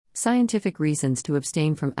Scientific Reasons to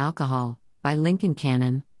Abstain from Alcohol, by Lincoln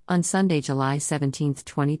Cannon, on Sunday, July 17,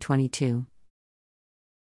 2022.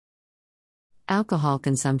 Alcohol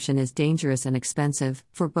consumption is dangerous and expensive,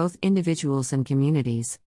 for both individuals and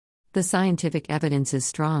communities. The scientific evidence is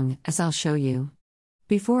strong, as I'll show you.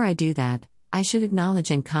 Before I do that, I should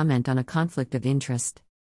acknowledge and comment on a conflict of interest.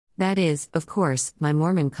 That is, of course, my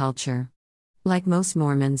Mormon culture. Like most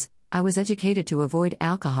Mormons, I was educated to avoid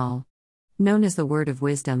alcohol. Known as the Word of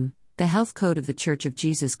Wisdom, the Health Code of the Church of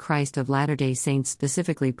Jesus Christ of Latter-day Saints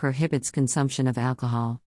specifically prohibits consumption of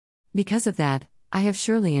alcohol. Because of that, I have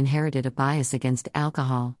surely inherited a bias against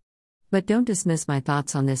alcohol. But don't dismiss my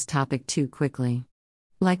thoughts on this topic too quickly.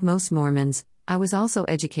 Like most Mormons, I was also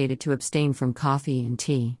educated to abstain from coffee and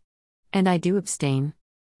tea. And I do abstain.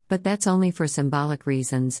 But that's only for symbolic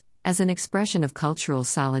reasons, as an expression of cultural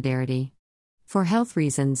solidarity. For health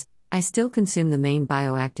reasons, I still consume the main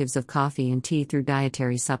bioactives of coffee and tea through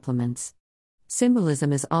dietary supplements.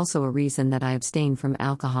 Symbolism is also a reason that I abstain from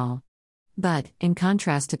alcohol. But, in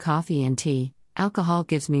contrast to coffee and tea, alcohol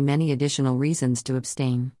gives me many additional reasons to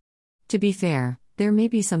abstain. To be fair, there may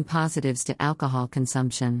be some positives to alcohol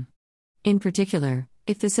consumption. In particular,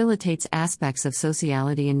 it facilitates aspects of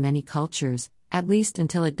sociality in many cultures, at least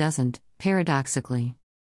until it doesn't, paradoxically.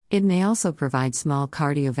 It may also provide small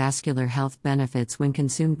cardiovascular health benefits when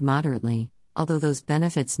consumed moderately, although those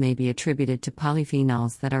benefits may be attributed to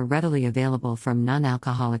polyphenols that are readily available from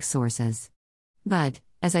non-alcoholic sources. But,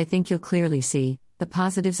 as I think you'll clearly see, the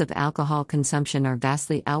positives of alcohol consumption are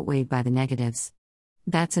vastly outweighed by the negatives.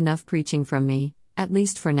 That's enough preaching from me, at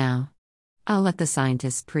least for now. I'll let the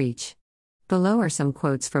scientists preach. Below are some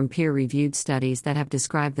quotes from peer-reviewed studies that have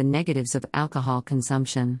described the negatives of alcohol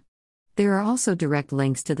consumption. There are also direct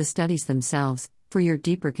links to the studies themselves, for your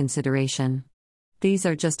deeper consideration. These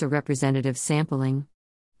are just a representative sampling.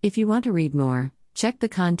 If you want to read more, check the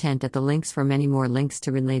content at the links for many more links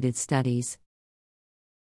to related studies.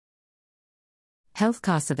 Health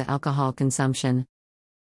costs of alcohol consumption.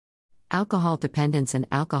 Alcohol dependence and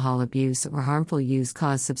alcohol abuse or harmful use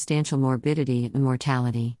cause substantial morbidity and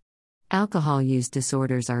mortality. Alcohol use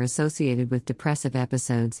disorders are associated with depressive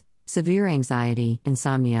episodes, severe anxiety,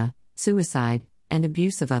 insomnia, suicide, and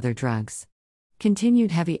abuse of other drugs. Continued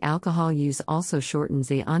heavy alcohol use also shortens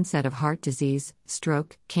the onset of heart disease,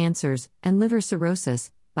 stroke, cancers, and liver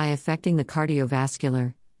cirrhosis, by affecting the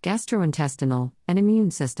cardiovascular, gastrointestinal, and immune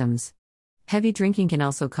systems. Heavy drinking can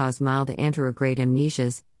also cause mild anterograde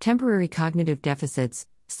amnesias, temporary cognitive deficits,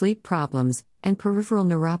 sleep problems, and peripheral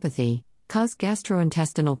neuropathy, cause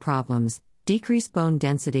gastrointestinal problems, decrease bone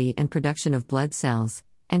density and production of blood cells,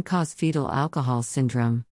 and cause fetal alcohol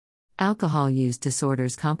syndrome. Alcohol use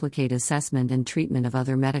disorders complicate assessment and treatment of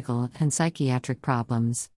other medical and psychiatric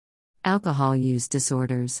problems. Alcohol use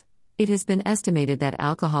disorders. It has been estimated that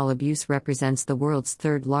alcohol abuse represents the world's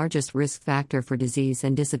third largest risk factor for disease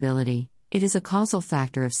and disability. It is a causal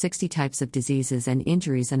factor of 60 types of diseases and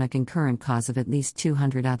injuries and a concurrent cause of at least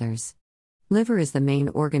 200 others. Liver is the main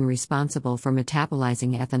organ responsible for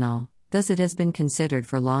metabolizing ethanol, thus it has been considered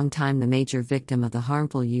for a long time the major victim of the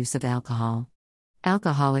harmful use of alcohol.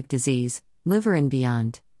 Alcoholic disease, liver and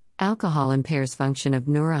beyond. Alcohol impairs function of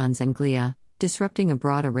neurons and glia, disrupting a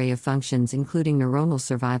broad array of functions including neuronal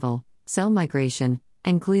survival, cell migration,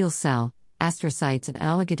 and glial cell, astrocytes and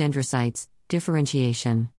oligodendrocytes,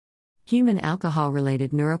 differentiation. Human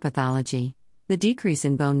alcohol-related neuropathology. The decrease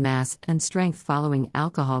in bone mass and strength following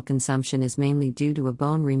alcohol consumption is mainly due to a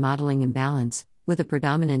bone remodeling imbalance, with a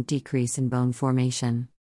predominant decrease in bone formation.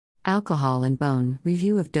 Alcohol and bone,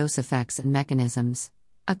 review of dose effects and mechanisms.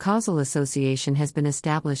 A causal association has been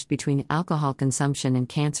established between alcohol consumption and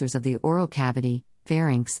cancers of the oral cavity,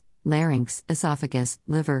 pharynx, larynx, esophagus,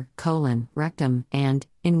 liver, colon, rectum, and,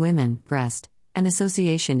 in women, breast. An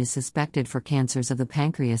association is suspected for cancers of the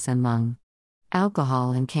pancreas and lung.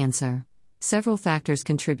 Alcohol and cancer. Several factors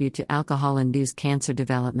contribute to alcohol-induced cancer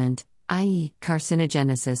development, i.e.,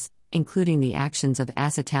 carcinogenesis, including the actions of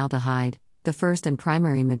acetaldehyde, the first and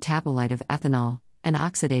primary metabolite of ethanol, and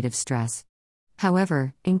oxidative stress.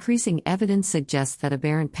 However, increasing evidence suggests that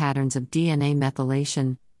aberrant patterns of DNA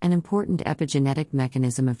methylation, an important epigenetic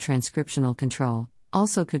mechanism of transcriptional control,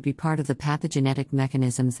 also could be part of the pathogenetic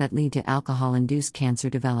mechanisms that lead to alcohol-induced cancer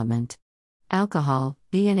development. Alcohol,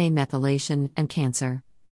 DNA methylation, and cancer.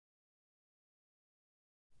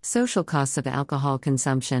 Social costs of alcohol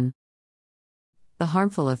consumption. The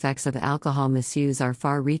harmful effects of alcohol misuse are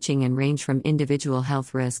far-reaching and range from individual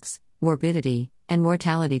health risks, morbidity, and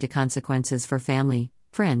mortality to consequences for family,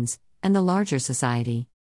 friends, and the larger society.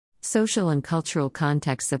 Social and cultural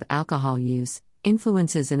contexts of alcohol use,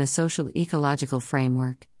 influences in a social ecological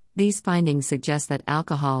framework. These findings suggest that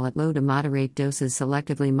alcohol at low to moderate doses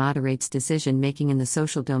selectively moderates decision making in the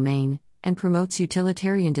social domain, and promotes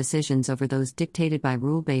utilitarian decisions over those dictated by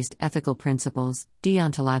rule-based ethical principles,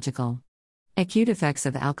 deontological. Acute effects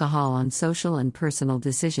of alcohol on social and personal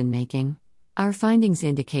decision-making. Our findings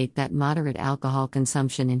indicate that moderate alcohol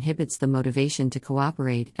consumption inhibits the motivation to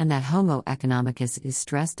cooperate and that Homo economicus is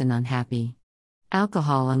stressed and unhappy.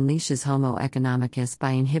 Alcohol unleashes Homo economicus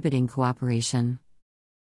by inhibiting cooperation.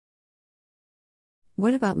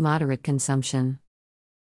 What about moderate consumption?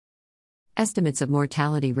 Estimates of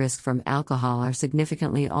mortality risk from alcohol are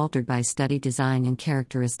significantly altered by study design and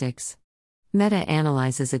characteristics.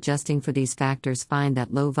 Meta-analyses adjusting for these factors find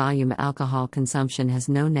that low-volume alcohol consumption has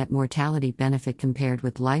no net mortality benefit compared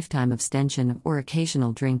with lifetime abstention or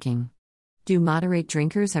occasional drinking. Do moderate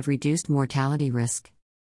drinkers have reduced mortality risk?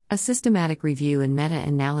 A systematic review and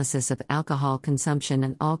meta-analysis of alcohol consumption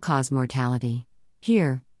and all-cause mortality.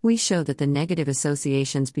 Here, we show that the negative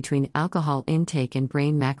associations between alcohol intake and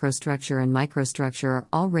brain macrostructure and microstructure are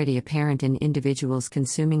already apparent in individuals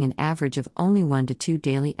consuming an average of only 1 to 2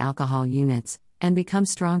 daily alcohol units, and become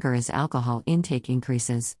stronger as alcohol intake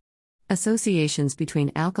increases. Associations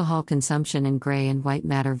between alcohol consumption and grey and white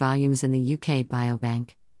matter volumes in the UK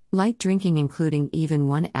Biobank. Light drinking, including even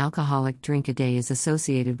 1 alcoholic drink a day, is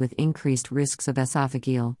associated with increased risks of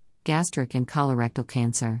esophageal, gastric, and colorectal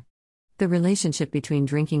cancer. The relationship between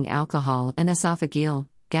drinking alcohol and esophageal,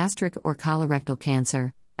 gastric, or colorectal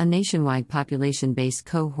cancer, a nationwide population-based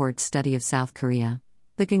cohort study of South Korea.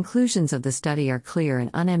 The conclusions of the study are clear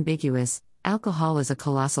and unambiguous. Alcohol is a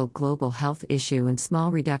colossal global health issue, and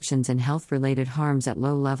small reductions in health-related harms at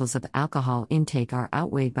low levels of alcohol intake are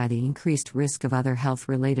outweighed by the increased risk of other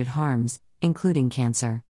health-related harms, including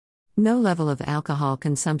cancer. No level of alcohol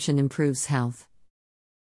consumption improves health.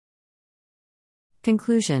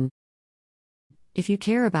 Conclusion. If you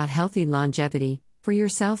care about healthy longevity, for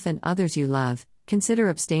yourself and others you love, consider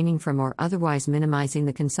abstaining from or otherwise minimizing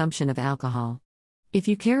the consumption of alcohol. If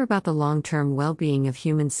you care about the long-term well-being of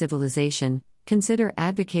human civilization, consider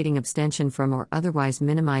advocating abstention from or otherwise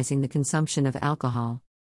minimizing the consumption of alcohol.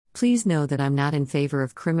 Please know that I'm not in favor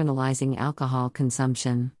of criminalizing alcohol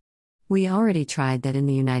consumption. We already tried that in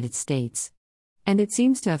the United States. And it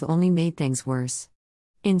seems to have only made things worse.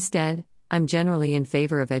 Instead, I'm generally in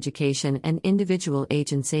favor of education and individual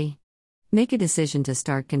agency. Make a decision to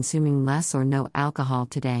start consuming less or no alcohol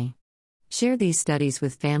today. Share these studies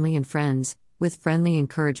with family and friends, with friendly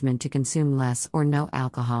encouragement to consume less or no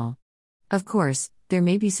alcohol. Of course, there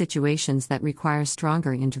may be situations that require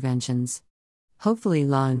stronger interventions. Hopefully,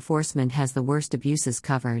 law enforcement has the worst abuses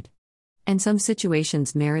covered. And some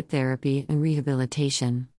situations merit therapy and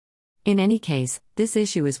rehabilitation. In any case, this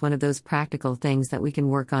issue is one of those practical things that we can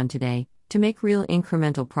work on today, to make real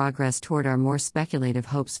incremental progress toward our more speculative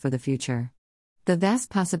hopes for the future. The vast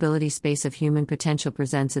possibility space of human potential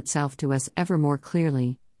presents itself to us ever more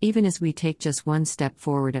clearly, even as we take just one step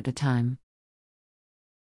forward at a time.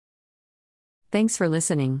 Thanks for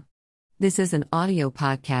listening. This is an audio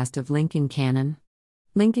podcast of Lincoln Cannon.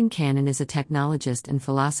 Lincoln Cannon is a technologist and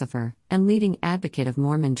philosopher, and leading advocate of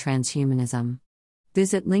Mormon transhumanism.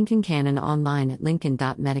 Visit Lincoln Cannon online at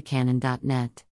lincoln.metacanon.net.